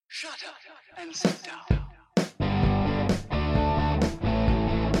Shut up and sit down.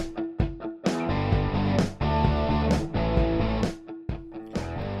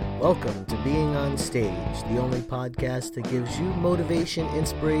 Welcome to Being on Stage, the only podcast that gives you motivation,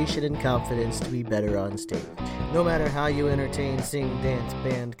 inspiration, and confidence to be better on stage. No matter how you entertain, sing, dance,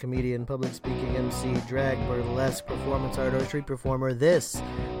 band, comedian, public speaking, MC, drag, burlesque, performance art, or street performer, this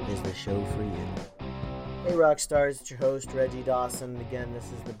is the show for you. Hey rock stars, it's your host Reggie Dawson. Again, this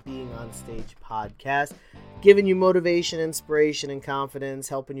is the Being on Stage podcast, giving you motivation, inspiration, and confidence,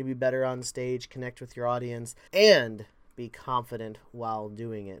 helping you be better on stage, connect with your audience, and be confident while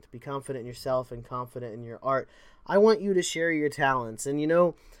doing it. Be confident in yourself and confident in your art. I want you to share your talents. And you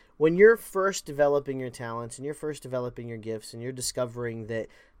know, when you're first developing your talents and you're first developing your gifts and you're discovering that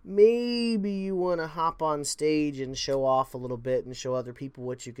maybe you want to hop on stage and show off a little bit and show other people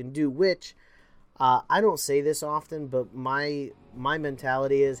what you can do, which I don't say this often, but my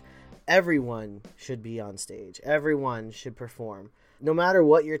mentality is everyone should be on stage. Everyone should perform. No matter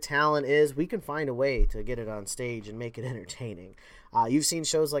what your talent is, we can find a way to get it on stage and make it entertaining. You've seen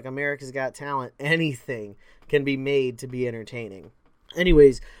shows like America's Got Talent. Anything can be made to be entertaining.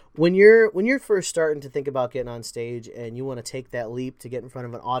 Anyways, when you're first starting to think about getting on stage and you want to take that leap to get in front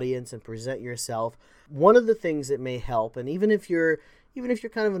of an audience and present yourself, one of the things that may help, and even if you're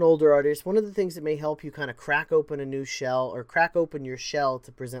kind of an older artist, one of the things that may help you kind of crack open a new shell or crack open your shell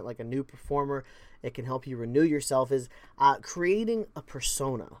to present like a new performer, it can help you renew yourself, is creating a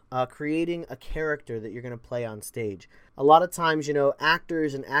persona, creating a character that you're going to play on stage. A lot of times, you know,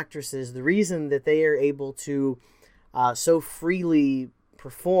 actors and actresses, the reason that they are able to so freely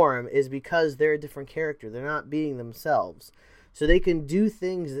perform is because they're a different character. They're not being themselves. So they can do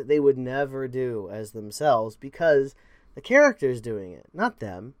things that they would never do as themselves because the character's doing it, not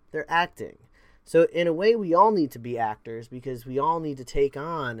them. They're acting. So in a way, we all need to be actors because we all need to take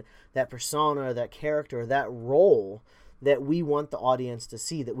on that persona, that character, that role that we want the audience to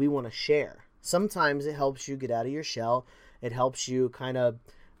see, that we want to share. Sometimes it helps you get out of your shell. It helps you kind of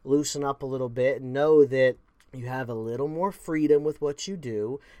loosen up a little bit and know that you have a little more freedom with what you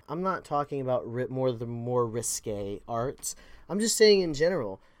do. I'm not talking about the more risque arts. I'm just saying in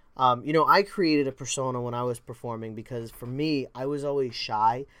general. I created a persona when I was performing because for me, I was always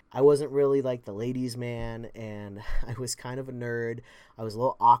shy. I wasn't really like the ladies' man, and I was kind of a nerd. I was a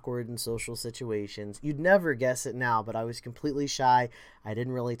little awkward in social situations. You'd never guess it now, but I was completely shy. I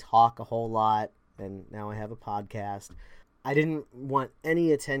didn't really talk a whole lot, and now I have a podcast. I didn't want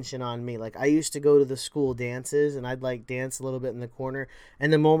any attention on me. Like, I used to go to the school dances, and I'd, like, dance a little bit in the corner.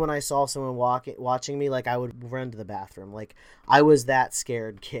 And the moment I saw someone watching me, like, I would run to the bathroom. Like, I was that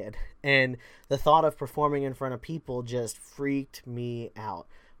scared kid. And the thought of performing in front of people just freaked me out.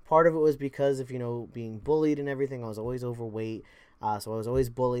 Part of it was because of, being bullied and everything. I was always overweight. So I was always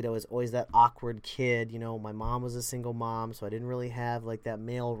bullied. I was always that awkward kid. My mom was a single mom, so I didn't really have like that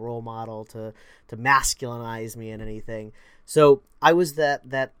male role model to masculinize me in anything. So I was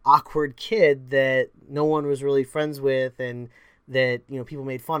that awkward kid that no one was really friends with and that, people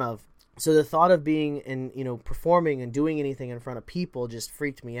made fun of. So the thought of being and, performing and doing anything in front of people just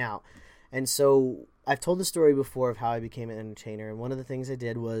freaked me out. And so I've told the story before of how I became an entertainer. And one of the things I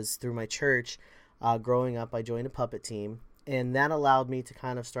did was through my church, growing up, I joined a puppet team. And that allowed me to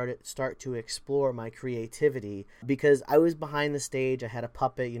kind of start to explore my creativity because I was behind the stage. I had a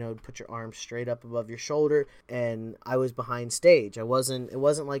puppet, put your arms straight up above your shoulder, and I was behind stage. It wasn't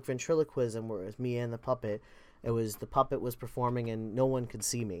like ventriloquism where it was me and the puppet. It was the puppet was performing and no one could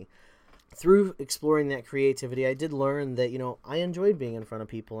see me. Through exploring that creativity, I did learn that, I enjoyed being in front of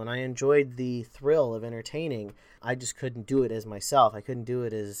people and I enjoyed the thrill of entertaining. I just couldn't do it as myself. I couldn't do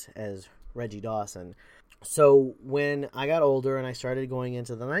it as Reggie Dawson. So when I got older and I started going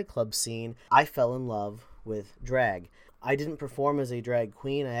into the nightclub scene, I fell in love with drag. I didn't perform as a drag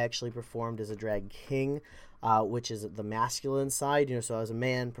queen. I actually performed as a drag king, which is the masculine side. So I was a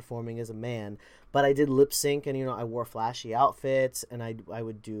man performing as a man. But I did lip sync and, I wore flashy outfits and I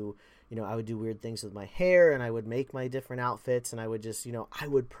would do weird things with my hair and I would make my different outfits and I would just, I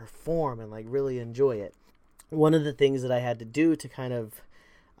would perform and like really enjoy it. One of the things that I had to do to kind of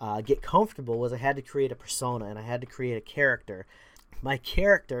get comfortable was I had to create a persona and I had to create a character. My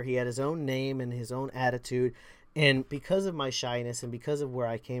character, he had his own name and his own attitude, and because of my shyness and because of where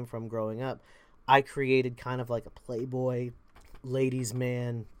I came from growing up, I created kind of like a playboy, ladies'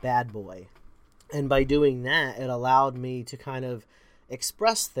 man, bad boy. And by doing that, it allowed me to kind of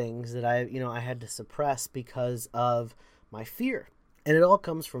express things that I had to suppress because of my fear. And it all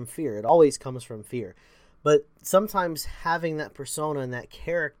comes from fear. It always comes from fear. But sometimes having that persona and that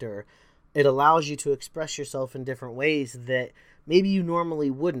character, it allows you to express yourself in different ways that maybe you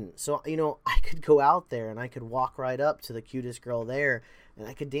normally wouldn't. So, I could go out there and I could walk right up to the cutest girl there and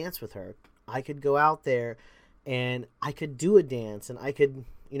I could dance with her. I could go out there and I could do a dance and I could,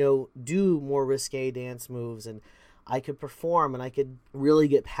 do more risque dance moves, and I could perform and I could really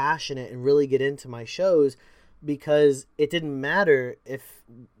get passionate and really get into my shows, because it didn't matter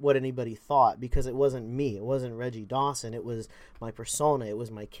what anybody thought, because it wasn't me. It wasn't Reggie Dawson. It was my persona. It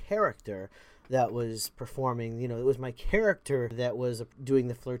was my character that was performing. It was my character that was doing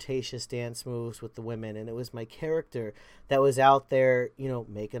the flirtatious dance moves with the women, and it was my character that was out there,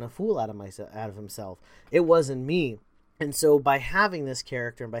 making a fool out of himself. It wasn't me. And so by having this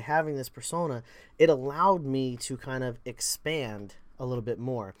character and by having this persona, it allowed me to kind of expand a little bit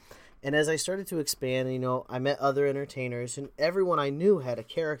more. And as I started to expand, I met other entertainers, and everyone I knew had a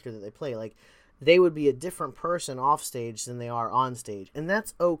character that they play. Like, they would be a different person off stage than they are on stage. And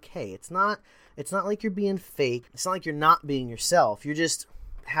that's okay. It's not like you're being fake. It's not like you're not being yourself. You're just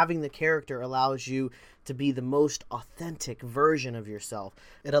having the character allows you to be the most authentic version of yourself.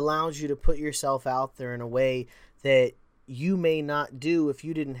 It allows you to put yourself out there in a way that you may not do if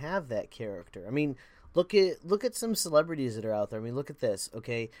you didn't have that character. I mean, look at some celebrities that are out there. I mean, look at this,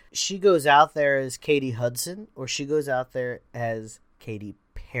 okay? She goes out there as Katie Hudson, or she goes out there as Katy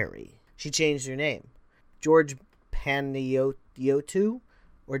Perry. She changed her name. George Panayiotou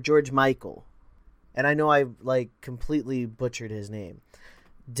or George Michael. And I know I completely butchered his name.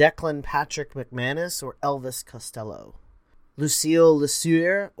 Declan Patrick McManus or Elvis Costello. Lucille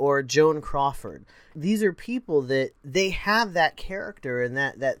LeSueur or Joan Crawford. These are people that they have that character and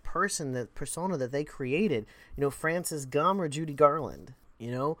that person, that persona that they created. Francis Gumm or Judy Garland.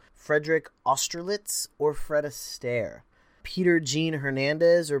 Frederick Austerlitz or Fred Astaire. Peter Gene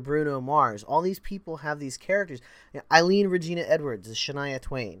Hernandez or Bruno Mars. All these people have these characters. Eileen Regina Edwards is Shania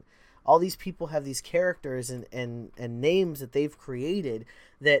Twain. All these people have these characters and names that they've created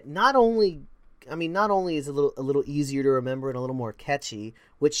that not only is it a little easier to remember and a little more catchy,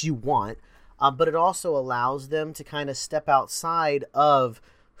 which you want, but it also allows them to kind of step outside of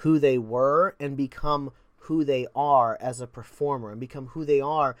who they were and become who they are as a performer and become who they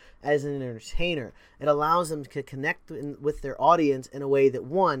are as an entertainer. It allows them to connect with their audience in a way that,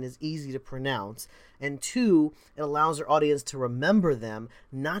 one, is easy to pronounce, and two, it allows their audience to remember them,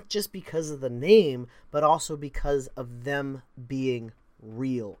 not just because of the name, but also because of them being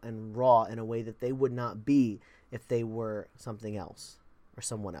real and raw in a way that they would not be if they were something else or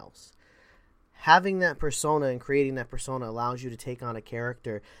someone else. Having that persona and creating that persona allows you to take on a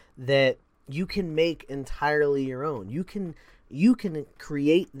character that you can make entirely your own. You can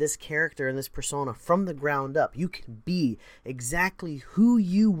create this character and this persona from the ground up. You can be exactly who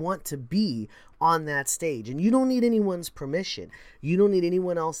you want to be on that stage. And you don't need anyone's permission. You don't need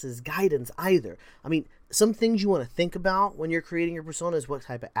anyone else's guidance either. I mean, some things you want to think about when you're creating your persona is what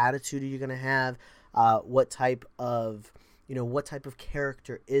type of attitude are you going to have? What type of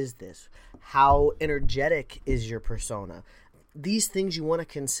character is this? How energetic is your persona? These things you want to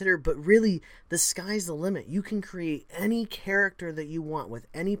consider, but really the sky's the limit. You can create any character that you want with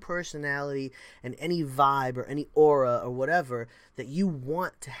any personality and any vibe or any aura or whatever that you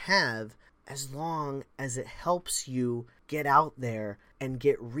want to have, as long as it helps you get out there and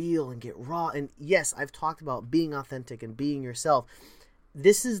get real and get raw. And yes, I've talked about being authentic and being yourself.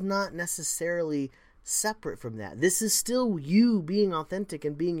 This is not necessarily separate from that. This is still you being authentic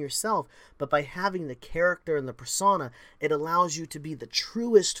and being yourself, but by having the character and the persona, it allows you to be the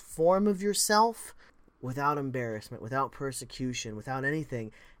truest form of yourself without embarrassment, without persecution, without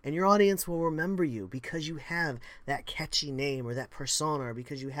anything. And your audience will remember you because you have that catchy name or that persona, or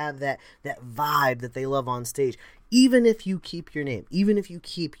because you have that vibe that they love on stage. Even if you keep your name, even if you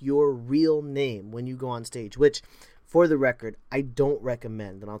keep your real name when you go on stage, which, for the record, I don't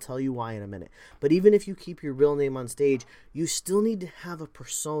recommend, and I'll tell you why in a minute. But even if you keep your real name on stage, you still need to have a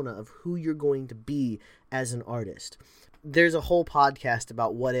persona of who you're going to be as an artist. There's a whole podcast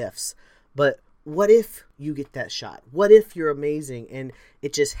about what ifs, but what if you get that shot? What if you're amazing and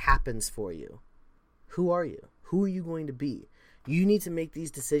it just happens for you? Who are you? Who are you going to be? You need to make these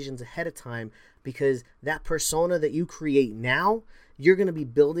decisions ahead of time, because that persona that you create now, you're going to be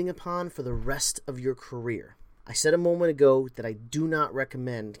building upon for the rest of your career. I said a moment ago that I do not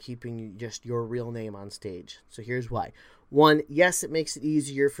recommend keeping just your real name on stage. So here's why. One, yes, it makes it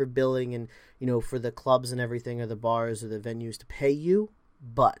easier for billing and, for the clubs and everything, or the bars or the venues to pay you,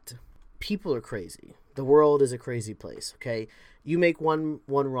 but people are crazy. The world is a crazy place, okay? You make one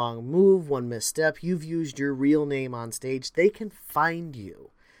wrong move, one misstep, you've used your real name on stage, they can find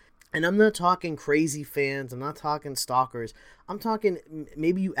you. And I'm not talking crazy fans, I'm not talking stalkers, I'm talking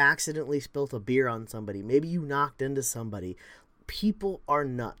maybe you accidentally spilt a beer on somebody, maybe you knocked into somebody. People are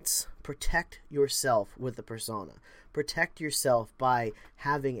nuts. Protect yourself with a persona. Protect yourself by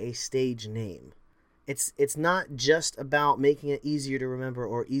having a stage name. It's not just about making it easier to remember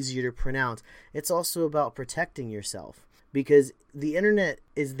or easier to pronounce. It's also about protecting yourself, because the internet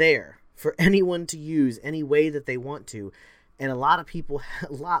is there for anyone to use any way that they want to. And a lot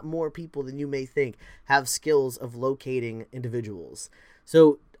more people than you may think have skills of locating individuals.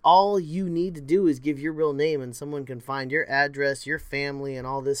 So all you need to do is give your real name and someone can find your address, your family, and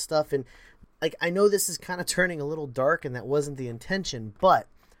all this stuff. And like, I know this is kind of turning a little dark and that wasn't the intention, but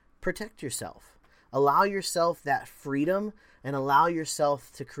protect yourself. Allow yourself that freedom and allow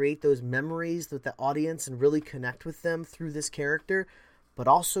yourself to create those memories with the audience and really connect with them through this character, but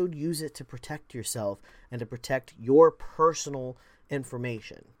also use it to protect yourself and to protect your personal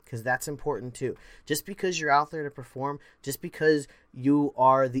information, because that's important too. Just because you're out there to perform, just because you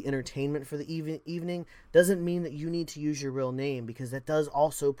are the entertainment for the evening, doesn't mean that you need to use your real name, because that does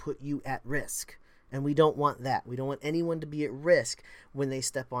also put you at risk. And we don't want that. We don't want anyone to be at risk when they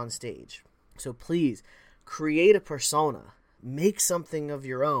step on stage. So please, create a persona. Make something of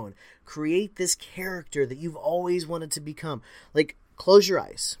your own. Create this character that you've always wanted to become. Like, close your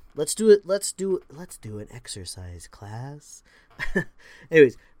eyes. Let's do it. Let's do an exercise class.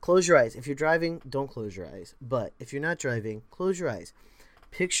 Anyways, close your eyes. If you're driving, don't close your eyes. But if you're not driving, close your eyes.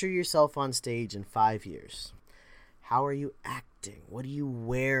 Picture yourself on stage in 5 years. How are you acting? What are you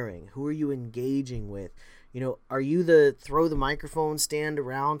wearing? Who are you engaging with? Are you the throw the microphone stand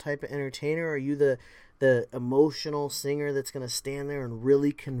around type of entertainer? Or are you the emotional singer that's going to stand there and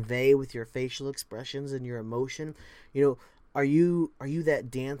really convey with your facial expressions and your emotion? Are you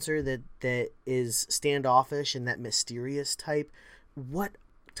that dancer that is standoffish and that mysterious type? What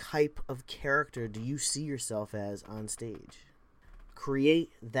type of character do you see yourself as on stage?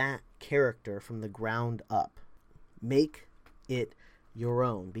 Create that character from the ground up. Make it your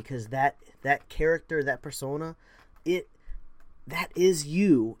own, because that character, that persona, that is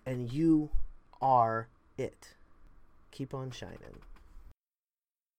you, and you are it. Keep on shining.